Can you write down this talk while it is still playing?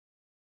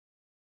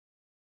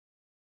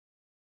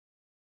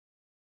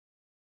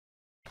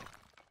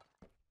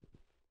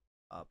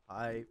A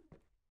pipe.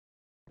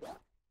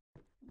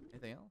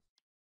 Anything else?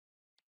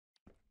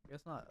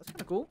 Guess not. That's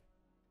kind of cool.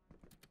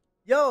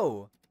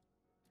 Yo!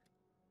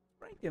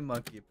 Franken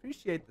Monkey,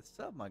 appreciate the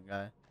sub, my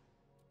guy.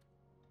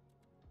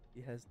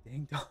 He has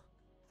ding dong.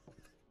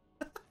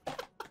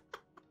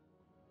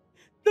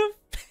 The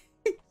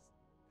face!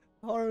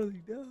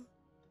 Harley, no.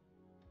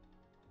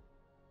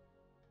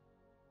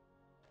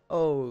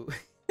 Oh.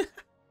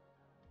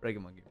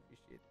 Franken Monkey,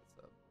 appreciate the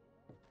sub.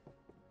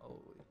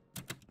 Holy.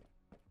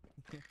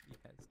 He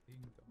has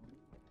ding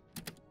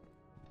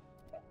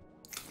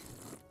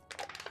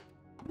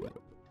dong.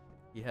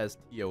 He has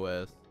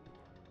TOS.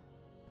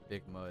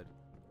 Big mud.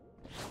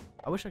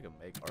 I wish I could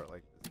make art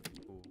like this.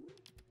 It's cool.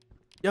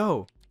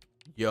 Yo!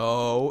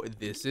 Yo,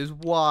 this is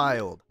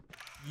wild.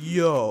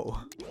 Yo!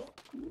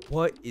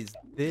 What is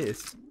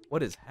this?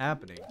 What is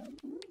happening?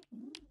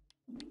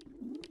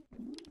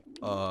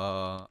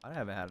 I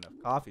haven't had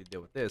enough coffee to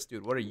deal with this.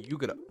 Dude, what are you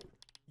gonna...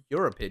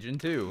 You're a pigeon,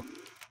 too.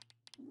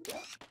 I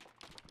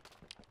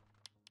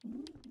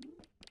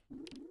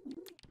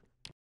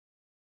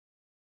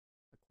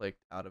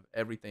clicked out of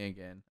everything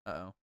again.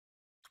 Uh-oh.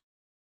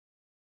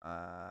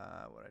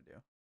 What'd I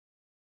do?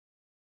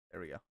 There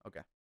we go.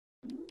 Okay.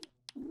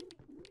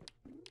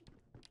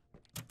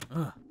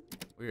 Ugh.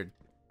 Weird.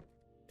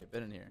 They've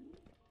been in here.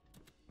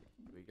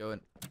 We go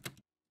in.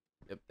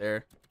 Yep,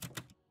 there.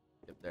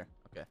 Yep, there.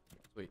 Okay.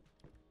 Sweet.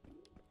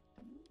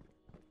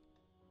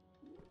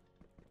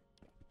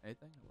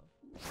 Anything? Hello?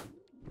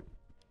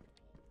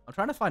 I'm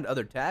trying to find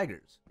other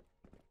taggers.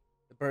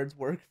 The birds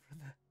work for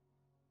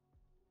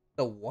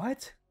the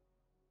what?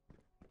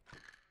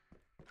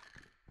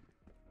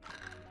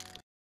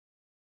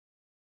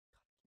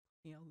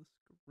 On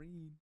the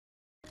screen.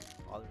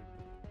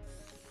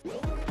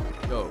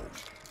 Go.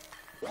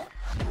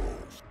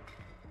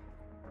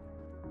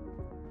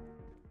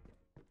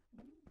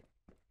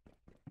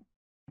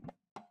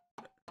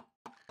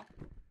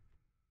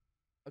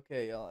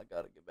 Okay, y'all, I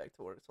gotta get back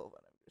to work. So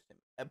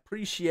I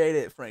appreciate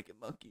it, Franken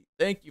Monkey.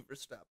 Thank you for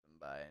stopping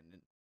by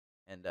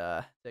and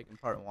taking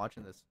part in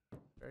watching this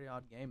very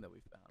odd game that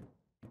we found.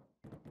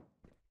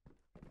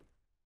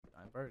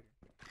 Giant burger.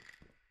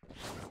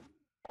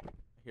 I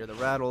hear the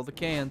rattle of the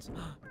cans.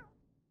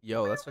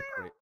 Yo, that's a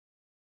great.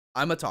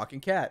 I'm a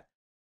talking cat.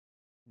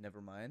 Never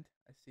mind.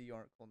 I see you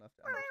aren't cool enough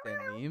to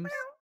understand memes.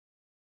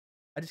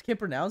 I just can't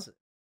pronounce it.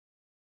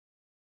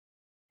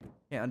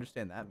 Can't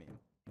understand that meme.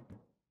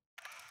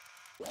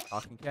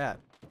 Talking cat.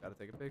 Gotta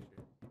take a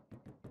picture.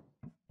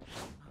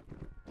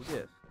 Who's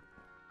this?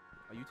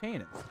 Oh, you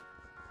tanning?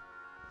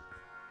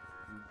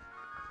 You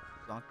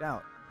zonked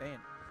out. Tanning.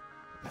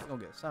 You're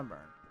gonna get a sunburn.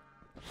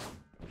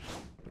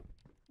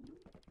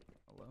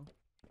 Hello?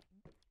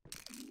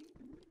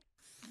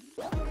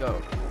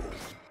 Go.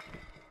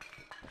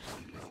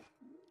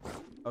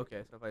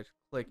 Okay, so if I just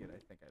click it, I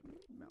think I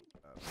mount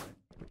it up, right?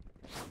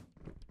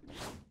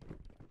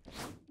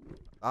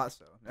 I thought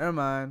so. Never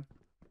mind.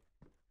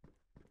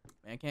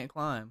 Man can't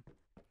climb.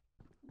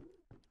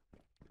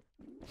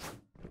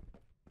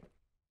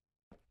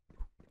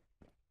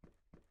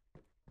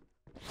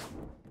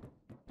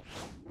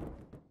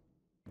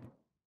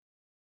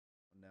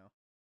 No.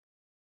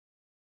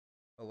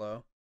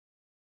 Hello?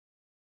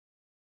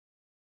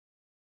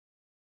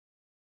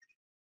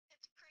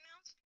 It's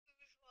pronounced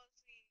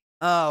bourgeoisie.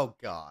 Oh,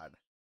 God.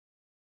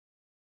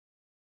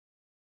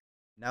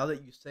 Now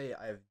that you say it,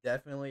 I have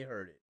definitely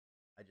heard it.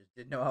 I just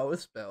didn't know how it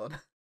was spelled.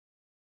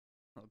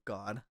 Oh,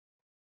 God.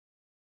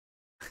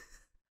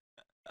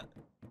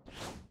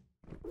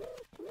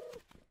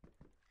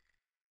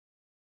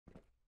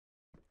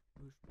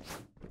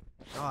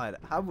 God,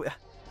 how do you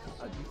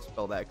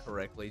spell that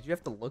correctly? Did you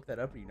have to look that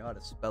up or you know how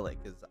to spell it?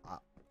 Because I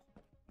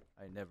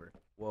never.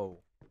 Whoa.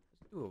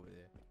 What's do over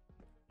there?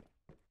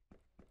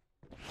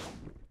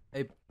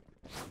 Hey,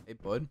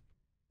 bud.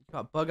 You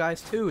got bug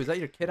eyes too. Is that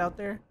your kid out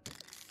there?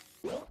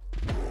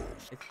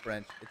 It's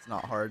French. It's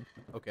not hard.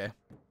 Okay.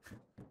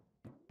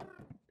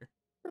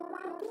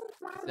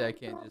 See, I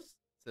can't just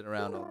sit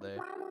around all day.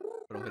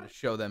 But I'm going to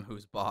show them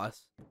who's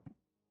boss.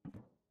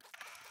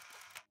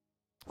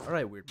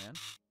 Alright, weird man.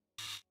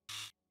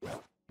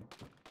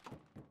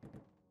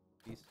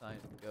 East side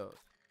goes.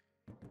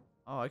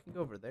 Oh, I can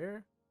go over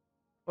there?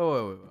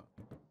 Wait.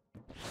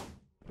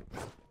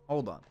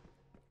 Hold on.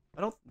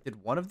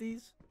 Did one of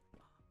these?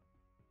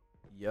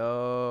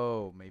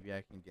 Yo, maybe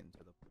I can get into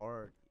the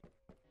party.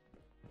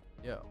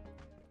 Yo.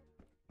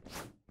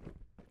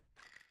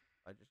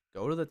 I just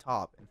go to the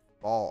top and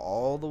fall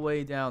all the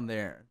way down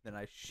there, then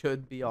I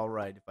should be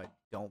alright if I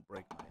don't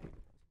break my ankles.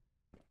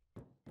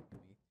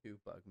 Me too,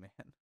 bug man.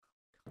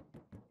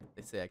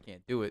 They say I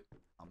can't do it.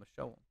 I'm gonna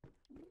show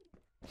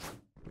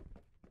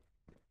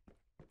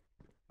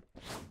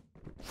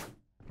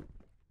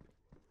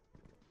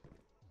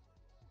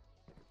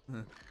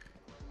them.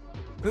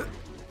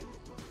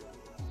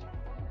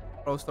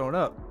 Bro's throwing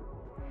up.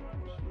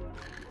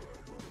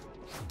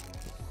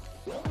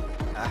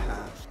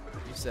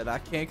 You said I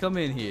can't come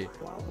in here.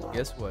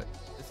 Guess what?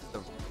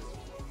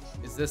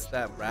 Is this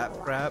that rap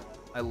crap?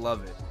 I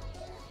love it.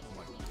 Oh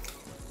my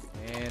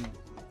God. And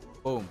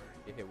Boom.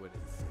 Get hit with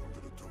it.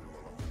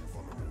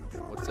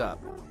 What's up?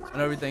 I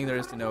know everything there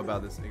is to know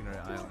about this ignorant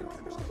island.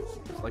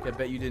 Like, I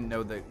bet you didn't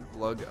know that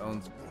Glug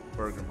owns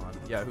Burgermon.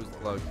 Yeah, who's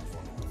Glug?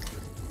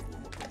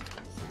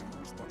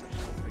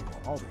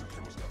 All the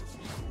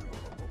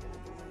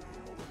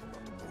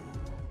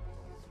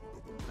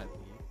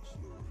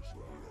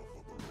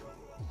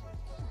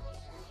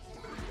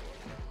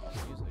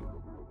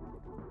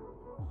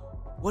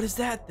What is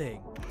that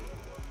thing?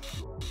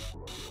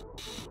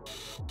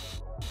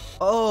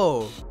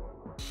 Oh!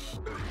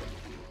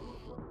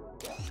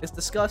 It's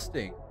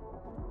disgusting.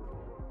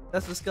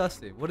 That's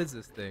disgusting. What is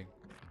this thing?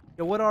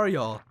 Yo, what are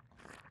y'all?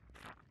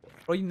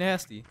 Are you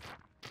nasty?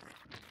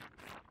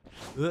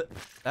 Ugh.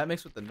 That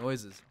mixed with the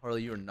noises.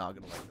 Harley, you are not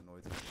gonna like the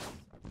noises.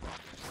 A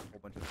whole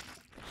bunch of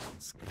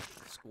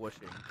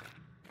squishing.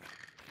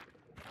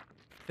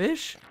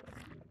 Fish?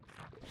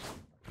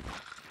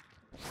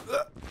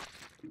 Ugh.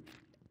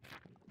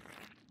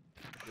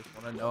 Just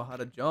wanna know how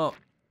to jump.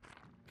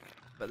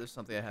 But there's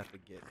something I have to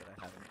get that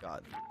I haven't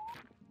gotten.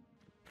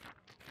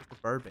 It's the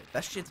bird bait.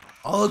 That shit's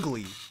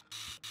ugly.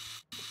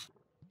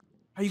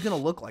 How are you gonna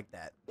look like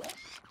that?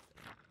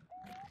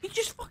 He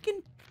just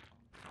fucking...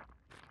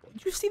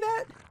 Did you see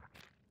that?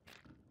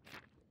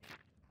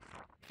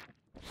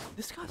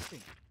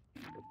 Disgusting.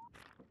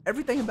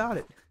 Everything about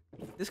it.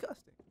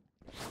 Disgusting.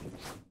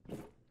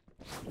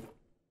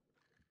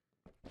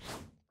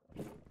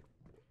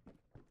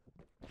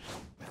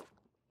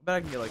 I bet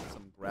I can get like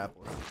some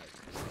grapplers.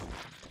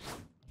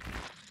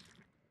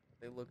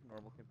 They look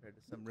normal compared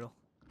to some real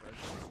birds.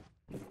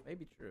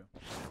 Maybe true.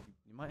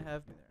 You might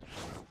have me there.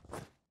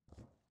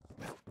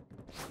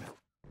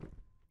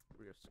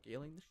 We are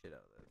scaling the shit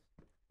out of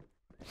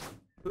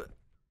this.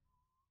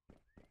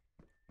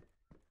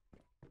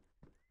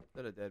 Is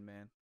that a dead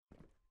man?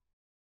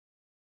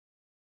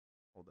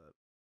 Hold up.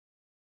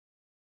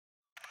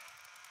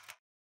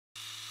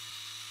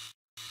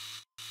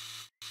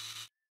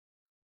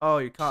 Oh,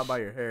 you're caught by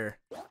your hair.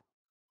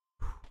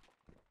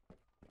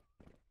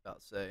 About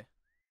to say.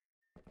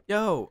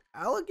 Yo,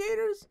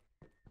 alligators?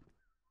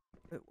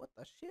 Wait, what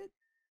the shit?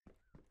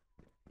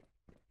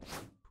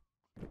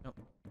 Nope.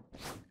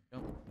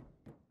 Nope.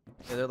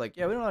 Yeah, they're like,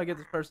 yeah, we don't know how to get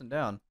this person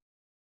down.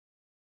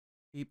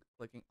 Keep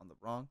clicking on the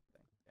wrong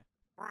thing. Yeah.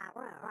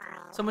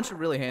 Someone should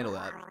really handle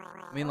that.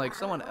 I mean, like,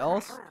 someone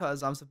else,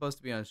 because I'm supposed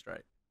to be on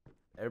strike.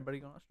 Everybody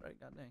going on strike?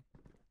 God dang.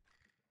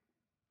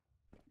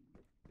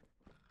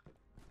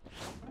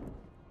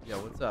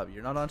 Yo, what's up?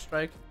 You're not on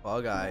strike?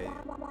 Bug eye.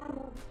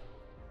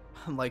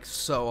 I'm like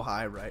so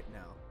high right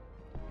now.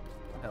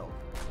 Hell.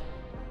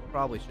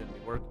 Probably shouldn't be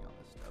working on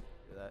this stuff.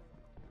 Do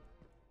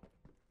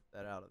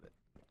that out of it.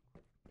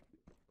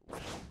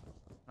 Can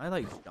I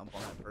like jump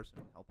on that person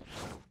and help them?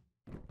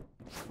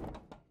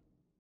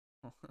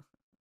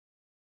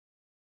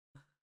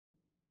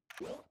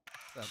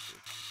 What's up,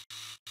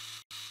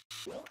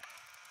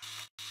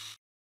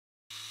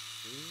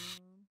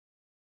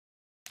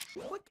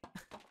 dude? Click.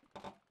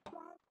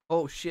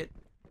 Oh shit.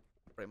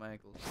 Break my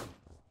ankles.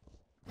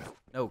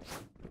 No.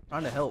 I'm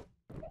trying to help.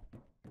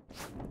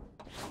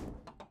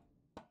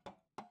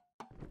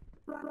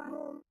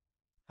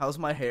 How's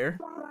my hair?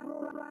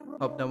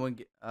 Hope no one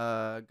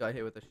got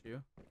hit with a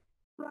shoe.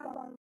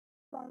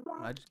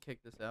 Can I just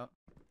kick this out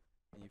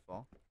and you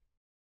fall?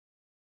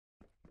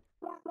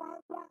 Guess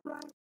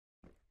not.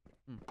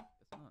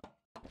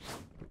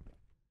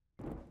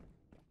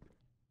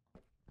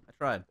 I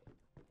tried.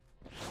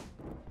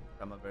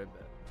 Tried my very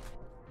best.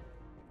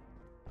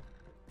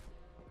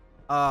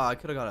 Ah, I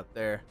could have got up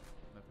there.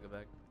 I have to go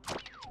back.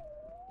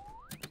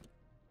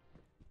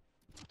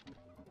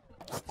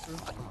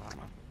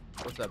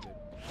 What's up, dude?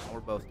 We're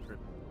both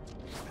tripping.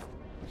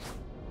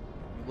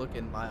 You look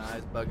in my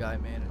eyes, bug eye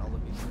man, and I'll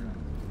look in your eyes.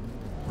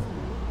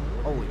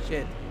 Holy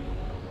shit.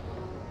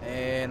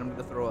 And I'm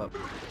gonna throw up.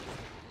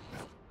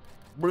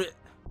 Blech.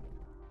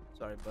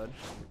 Sorry, bud.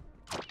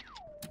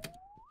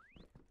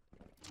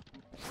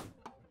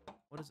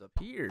 What is up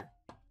here?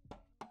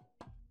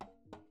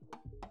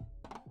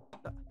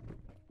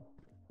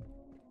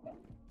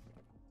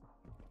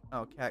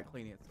 Oh, cat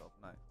cleaning itself.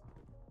 Nice.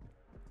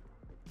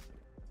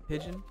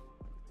 Pigeon?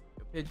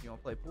 Yo, pigeon, you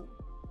wanna play pool?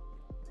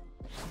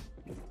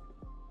 Can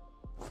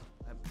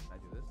I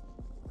do this?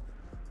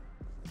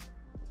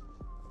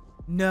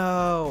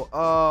 No!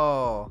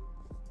 Oh!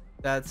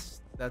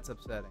 That's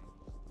upsetting.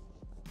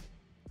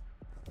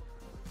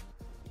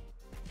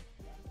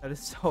 That is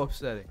so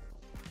upsetting.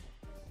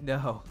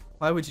 No.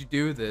 Why would you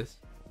do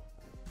this?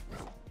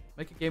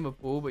 Make a game of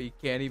pool, but you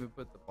can't even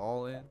put the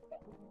ball in?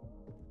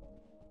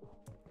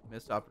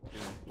 Missed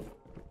opportunity. You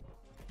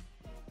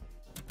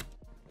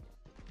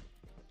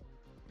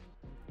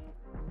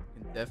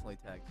can definitely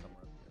tag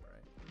somewhere up here,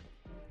 right?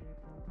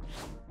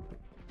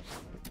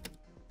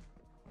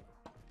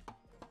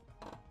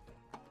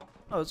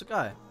 Oh, there's a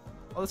guy.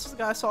 Oh, this is the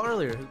guy I saw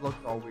earlier who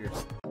looked all weird.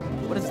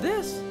 What is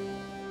this?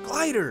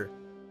 Glider!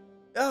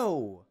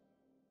 Yo!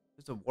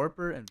 There's a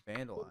warper and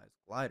vandalized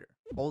glider.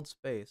 Hold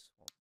space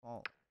while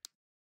falling.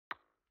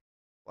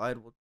 Glide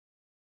will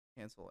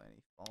cancel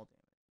any fall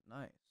damage.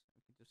 Nice.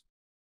 We can just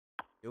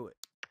Do it.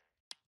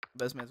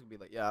 Best man's gonna be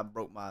like, yeah, I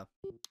broke my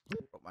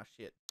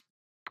shit.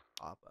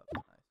 Pop up.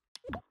 Nice.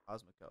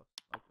 Cosmic Coast.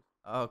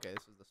 Oh, okay,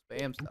 this is the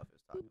spam stuff he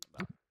was talking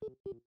about.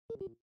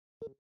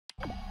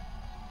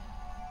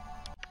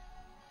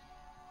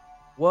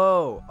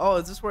 Whoa. Oh,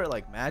 is this where it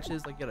like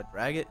matches? Like you gotta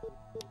drag it?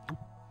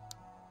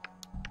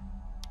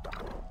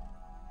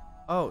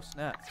 Oh,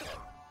 snap.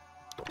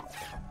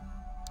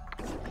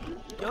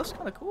 Yo, that's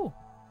kinda cool.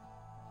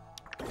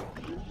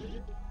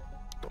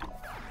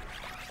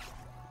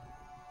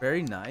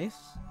 Very nice.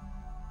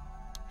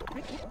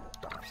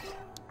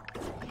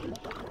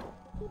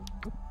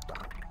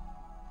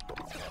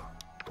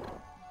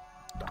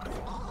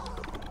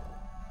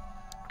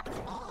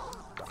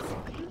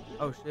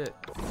 Oh shit.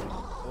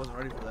 I wasn't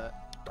ready for that.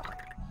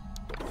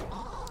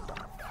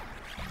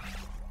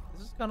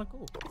 This is kinda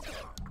cool.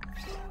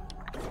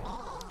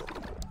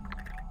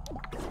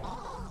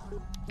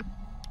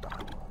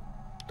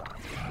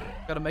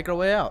 Gotta make our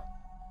way out.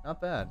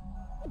 Not bad.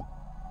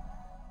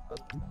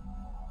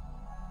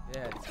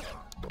 Yeah.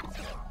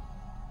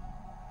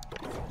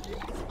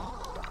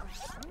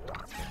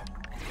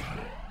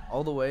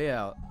 All the way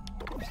out.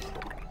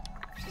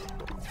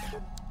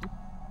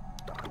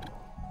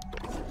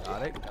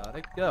 Got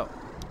it, go.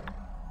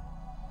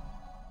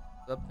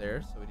 It's up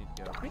there, so we need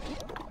to go.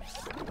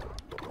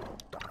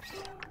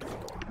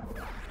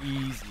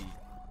 Easy.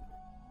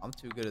 I'm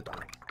too good at this.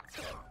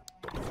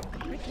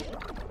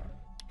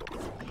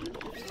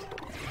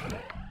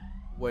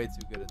 Way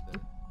too good at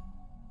this.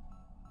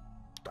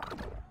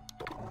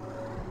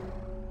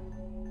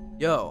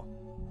 Yo.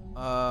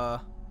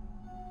 How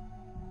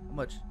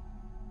much?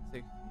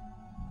 6.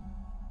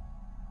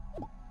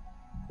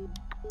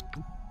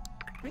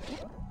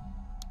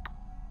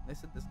 They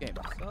said this game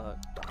sucks.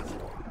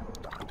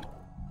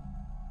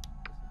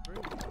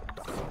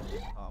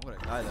 Oh, I'm gonna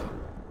die though.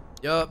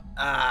 Yup.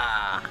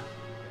 Ah.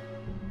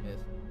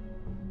 Missed.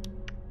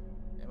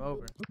 Game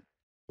over.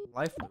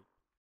 Life loop.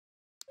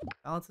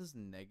 Balance is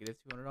negative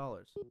 $200. How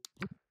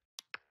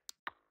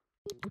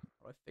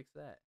do I fix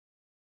that?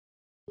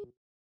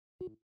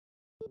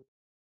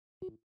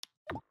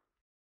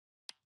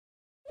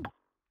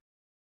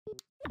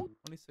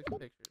 "26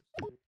 pictures."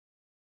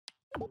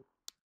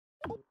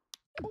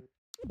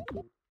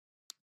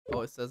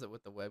 Oh, it says it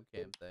with the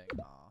webcam thing.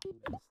 Aw,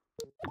 missed.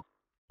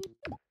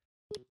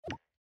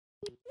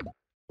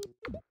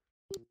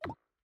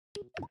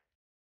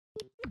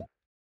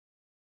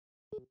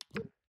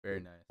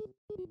 Very nice.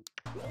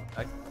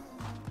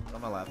 It's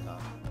on my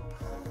laptop.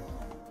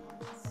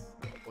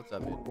 What's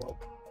up, dude?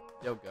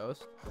 Yo,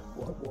 Ghost.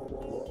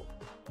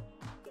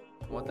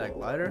 You want that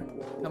glider?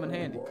 Come in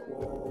handy. You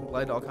can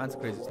glide to all kinds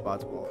of crazy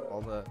spots while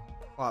all the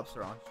plops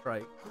are on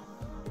strike.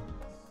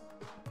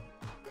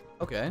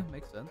 Okay,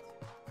 makes sense.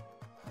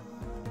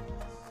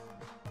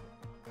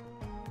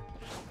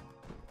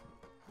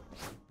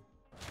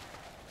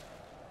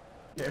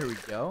 There we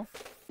go.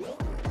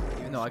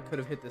 Even though I could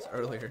have hit this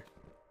earlier.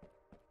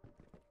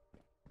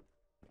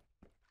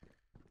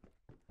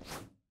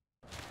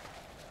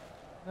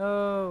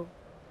 No.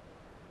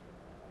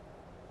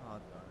 Oh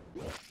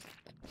darn.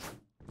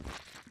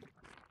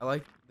 I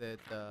like that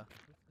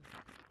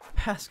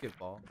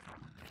basketball.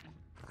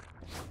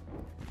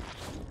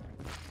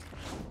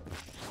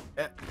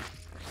 Eh.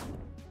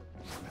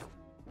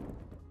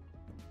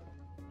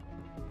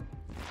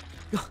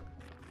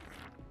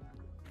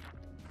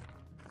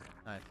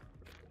 Nice.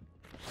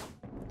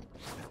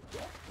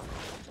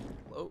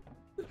 Hello.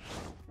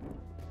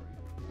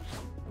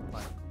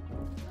 Climb.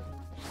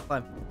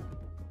 Climb.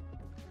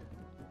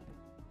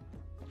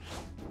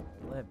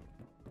 Let me.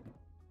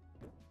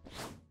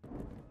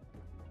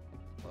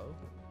 Hello.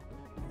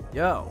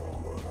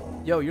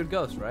 Yo, you're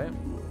Ghost, right?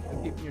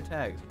 I'm keeping your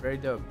tags. Very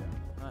dope. Yeah.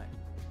 Nice.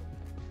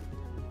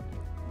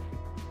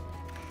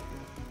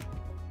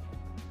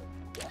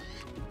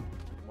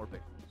 More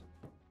pictures.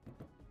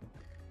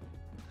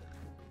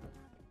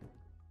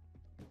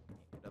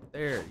 Get up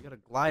there. You gotta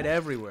glide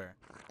everywhere.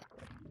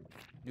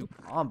 New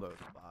combo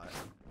spot.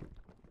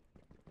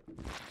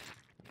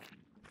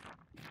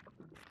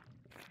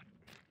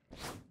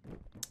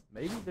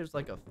 Maybe there's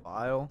like a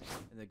file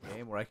in the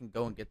game where I can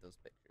go and get those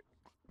pictures.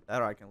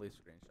 That or I can at least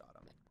screenshot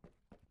them.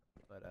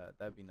 But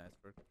that'd be nice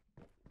for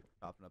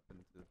popping up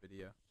into the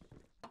video.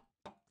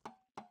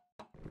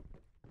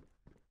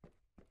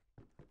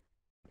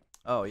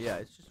 Oh yeah,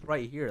 it's just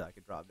right here that I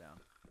could drop down.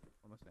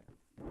 What am I saying?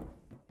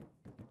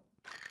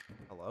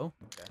 Hello?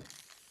 Okay.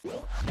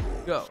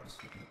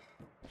 Ghost.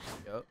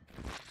 Yup.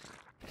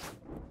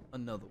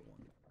 Another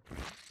one.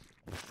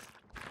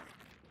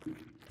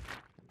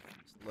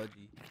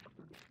 Sludgy.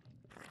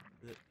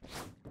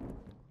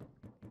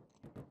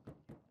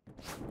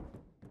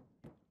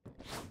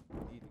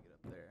 Need to get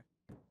up there.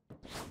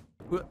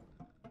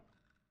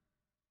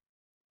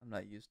 I'm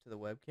not used to the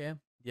webcam.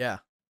 Yeah.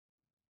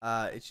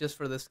 It's just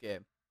for this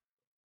game.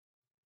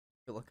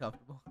 Feel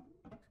uncomfortable?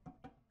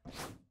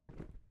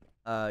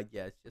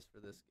 Yeah, it's just for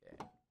this game.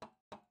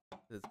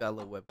 It's got a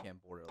little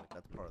webcam border, like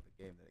that's part of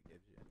the game that it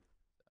gives you.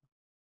 So.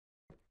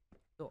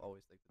 Still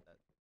always think that